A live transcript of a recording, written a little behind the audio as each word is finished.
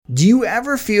Do you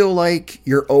ever feel like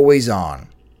you're always on?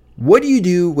 What do you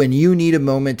do when you need a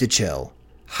moment to chill?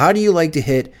 How do you like to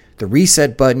hit the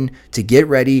reset button to get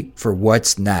ready for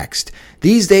what's next?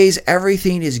 These days,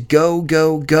 everything is go,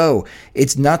 go, go.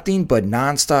 It's nothing but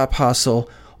nonstop hustle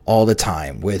all the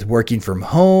time, with working from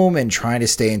home and trying to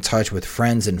stay in touch with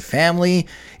friends and family,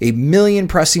 a million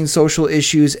pressing social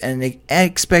issues, and an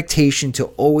expectation to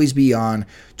always be on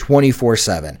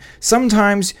 24/7.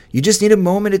 Sometimes you just need a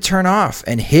moment to turn off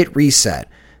and hit reset.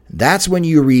 That's when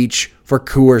you reach for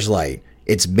Coors Light.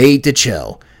 It's made to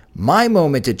chill. My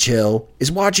moment to chill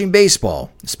is watching baseball,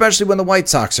 especially when the White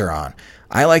Sox are on.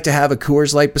 I like to have a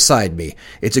Coors Light beside me.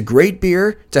 It's a great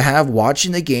beer to have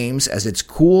watching the games, as it's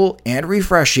cool and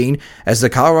refreshing as the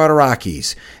Colorado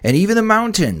Rockies. And even the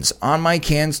mountains on my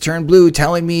cans turn blue,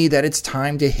 telling me that it's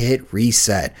time to hit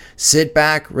reset. Sit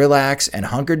back, relax, and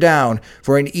hunker down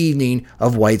for an evening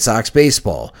of White Sox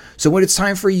baseball. So when it's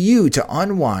time for you to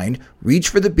unwind, reach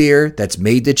for the beer that's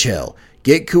made to chill.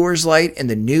 Get Coors Light in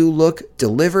the new look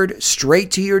delivered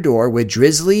straight to your door with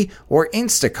Drizzly or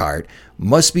Instacart.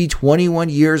 Must be 21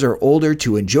 years or older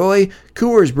to enjoy.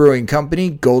 Coors Brewing Company,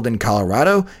 Golden,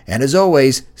 Colorado. And as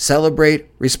always, celebrate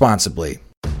responsibly.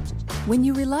 When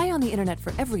you rely on the internet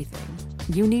for everything,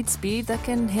 you need speed that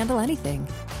can handle anything.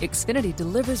 Xfinity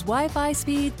delivers Wi-Fi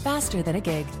speed faster than a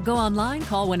gig. Go online,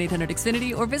 call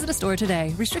 1-800-XFINITY, or visit a store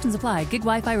today. Restrictions apply. Gig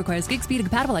Wi-Fi requires gig speed and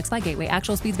compatible X-Fi gateway.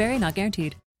 Actual speeds vary, not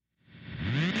guaranteed.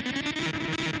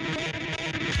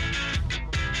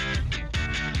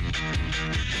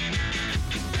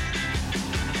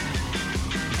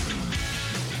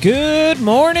 Good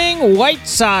morning, White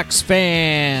Sox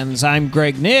fans. I'm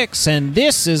Greg Nix, and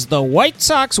this is the White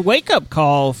Sox wake-up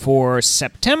call for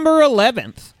September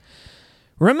 11th.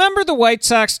 Remember the White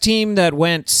Sox team that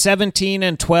went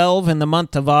 17-12 in the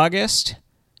month of August?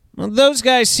 Well, those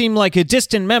guys seem like a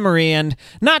distant memory, and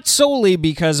not solely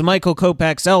because Michael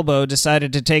Kopech's elbow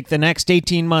decided to take the next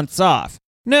 18 months off.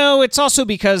 No, it's also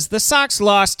because the Sox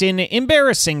lost in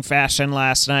embarrassing fashion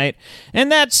last night,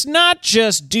 and that's not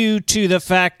just due to the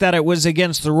fact that it was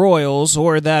against the Royals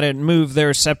or that it moved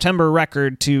their September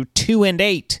record to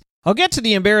 2-8. I'll get to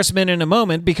the embarrassment in a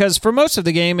moment because for most of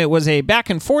the game it was a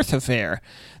back-and-forth affair.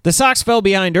 The Sox fell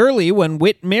behind early when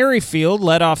Whit Merrifield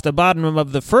led off the bottom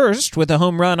of the first with a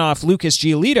home run off Lucas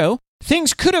Giolito.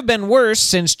 Things could have been worse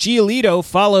since Giolito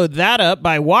followed that up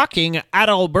by walking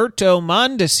Adalberto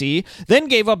Mondesi, then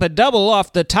gave up a double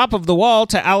off the top of the wall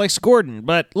to Alex Gordon.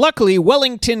 But luckily,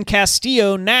 Wellington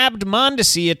Castillo nabbed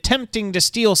Mondesi attempting to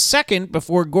steal second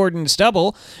before Gordon's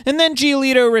double, and then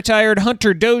Giolito retired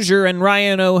Hunter Dozier and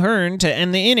Ryan O'Hearn to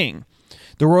end the inning.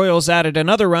 The Royals added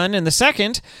another run in the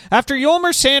second after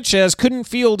Yolmer Sanchez couldn't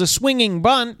field a swinging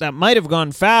bunt that might have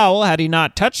gone foul had he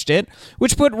not touched it,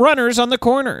 which put runners on the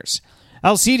corners.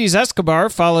 Alcides Escobar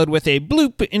followed with a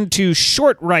bloop into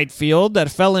short right field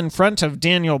that fell in front of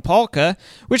Daniel Palka,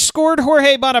 which scored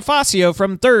Jorge Bonifacio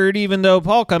from third, even though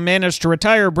Palka managed to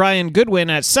retire Brian Goodwin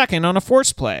at second on a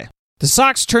force play. The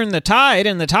Sox turned the tide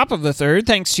in the top of the third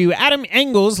thanks to Adam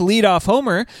Engel's leadoff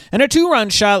homer and a two-run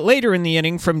shot later in the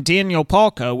inning from Daniel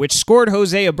Palka, which scored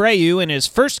Jose Abreu in his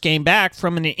first game back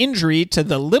from an injury to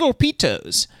the Little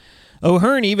Pitos.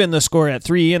 O'Hearn evened the score at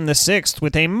 3 in the sixth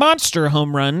with a monster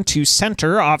home run to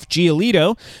center off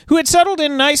Giolito, who had settled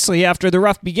in nicely after the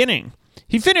rough beginning.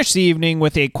 He finished the evening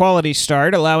with a quality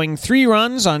start, allowing 3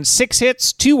 runs on 6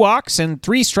 hits, 2 walks, and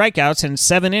 3 strikeouts in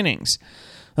 7 innings.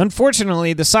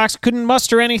 Unfortunately, the Sox couldn't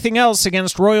muster anything else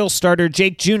against Royals starter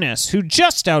Jake Junis, who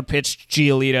just outpitched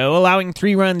Giolito, allowing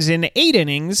 3 runs in 8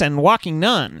 innings and walking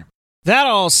none. That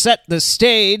all set the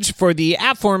stage for the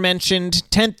aforementioned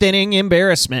 10th inning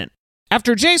embarrassment.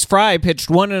 After Jace Fry pitched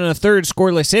 1 1/3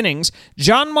 scoreless innings,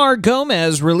 Jonmar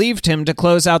Gomez relieved him to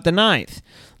close out the 9th.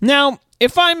 Now,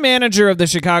 if I'm manager of the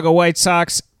Chicago White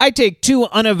Sox, I take 2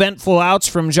 uneventful outs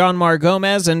from Jonmar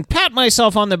Gomez and pat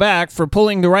myself on the back for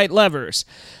pulling the right levers.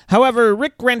 However,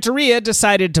 Rick Renteria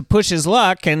decided to push his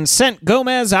luck and sent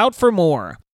Gomez out for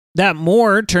more. That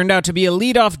more turned out to be a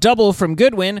leadoff double from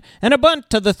Goodwin and a bunt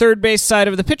to the third base side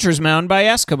of the pitcher's mound by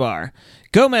Escobar.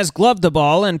 Gomez gloved the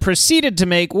ball and proceeded to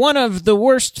make one of the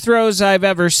worst throws I've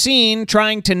ever seen,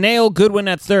 trying to nail Goodwin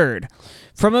at third.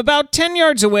 From about 10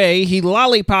 yards away, he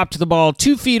lollipopped the ball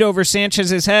 2 feet over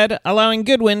Sanchez's head, allowing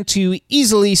Goodwin to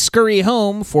easily scurry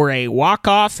home for a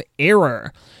walk-off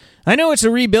error. I know it's a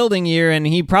rebuilding year and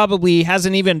he probably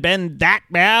hasn't even been that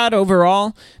bad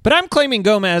overall, but I'm claiming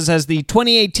Gomez as the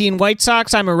 2018 White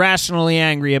Sox I'm irrationally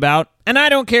angry about, and I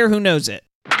don't care who knows it.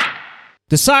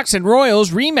 The Sox and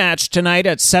Royals rematch tonight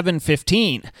at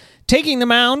 7:15. Taking the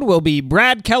mound will be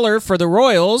Brad Keller for the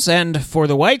Royals, and for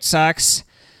the White Sox,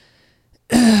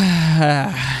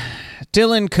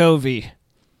 Dylan Covey.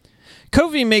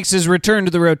 Covey makes his return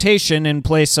to the rotation in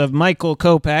place of Michael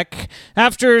Kopech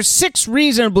after 6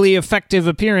 reasonably effective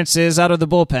appearances out of the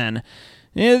bullpen.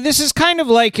 This is kind of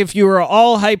like if you were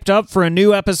all hyped up for a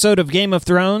new episode of Game of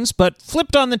Thrones, but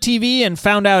flipped on the TV and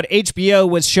found out HBO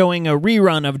was showing a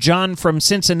rerun of John from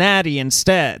Cincinnati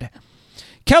instead.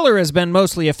 Keller has been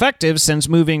mostly effective since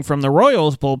moving from the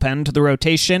Royals bullpen to the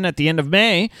rotation at the end of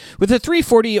May, with a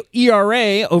 3.40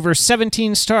 ERA over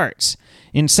 17 starts.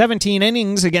 In 17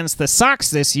 innings against the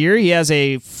Sox this year, he has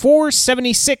a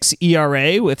 4.76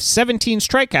 ERA with 17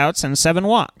 strikeouts and 7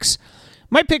 walks.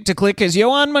 My pick to click is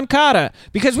Yoan Moncada,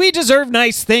 because we deserve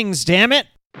nice things, damn it!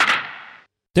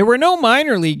 There were no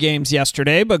minor league games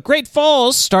yesterday, but Great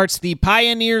Falls starts the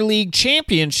Pioneer League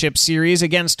Championship Series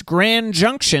against Grand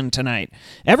Junction tonight.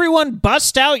 Everyone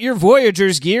bust out your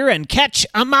Voyagers gear and catch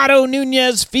Amado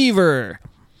Nunez fever!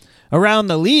 Around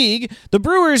the league, the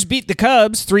Brewers beat the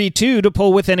Cubs 3-2 to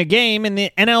pull within a game in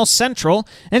the NL Central,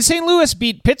 and St. Louis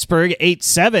beat Pittsburgh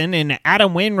 8-7 in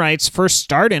Adam Wainwright's first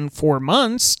start in 4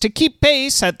 months to keep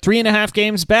pace at 3.5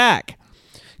 games back.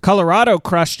 Colorado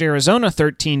crushed Arizona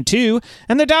 13-2,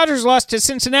 and the Dodgers lost to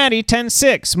Cincinnati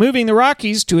 10-6, moving the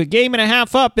Rockies to a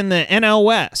 1.5 up in the NL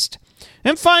West.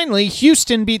 And finally,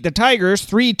 Houston beat the Tigers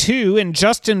 3-2 in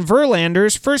Justin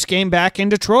Verlander's first game back in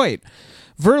Detroit.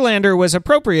 Verlander was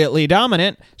appropriately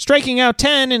dominant, striking out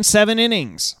 10 in 7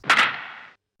 innings.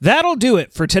 That'll do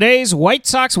it for today's White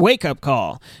Sox wake-up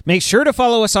call. Make sure to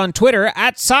follow us on Twitter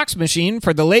at SoxMachine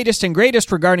for the latest and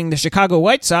greatest regarding the Chicago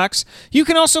White Sox. You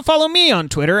can also follow me on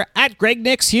Twitter at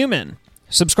GregNixHuman.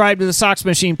 Subscribe to the Sox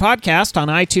Machine podcast on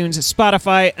iTunes,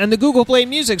 Spotify, and the Google Play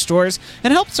music stores,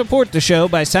 and help support the show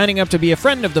by signing up to be a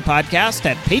friend of the podcast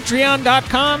at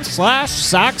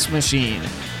patreon.com/SoxMachine.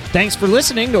 Thanks for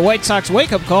listening to White Sox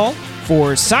Wake Up Call.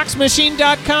 For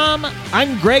SoxMachine.com,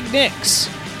 I'm Greg Nix.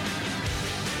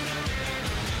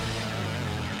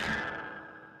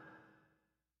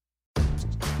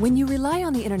 When you rely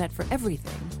on the internet for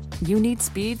everything, you need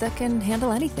speed that can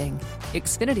handle anything.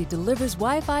 Xfinity delivers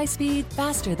Wi-Fi speed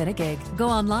faster than a gig. Go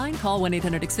online, call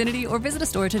 1-800-XFINITY, or visit a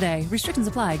store today. Restrictions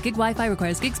apply. Gig Wi-Fi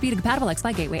requires gig speed and compatible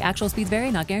X-Fi gateway. Actual speeds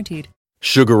vary, not guaranteed.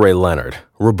 Sugar Ray Leonard,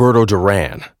 Roberto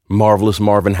Duran, Marvelous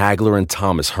Marvin Hagler, and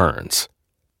Thomas Hearns.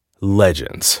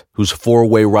 Legends, whose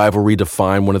 4-way rivalry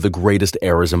defined one of the greatest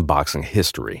eras in boxing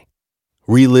history.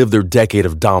 Relive their decade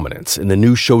of dominance in the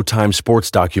new Showtime sports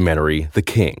documentary, The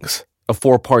Kings, a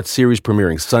 4-part series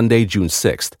premiering Sunday, June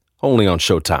 6th, only on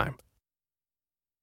Showtime.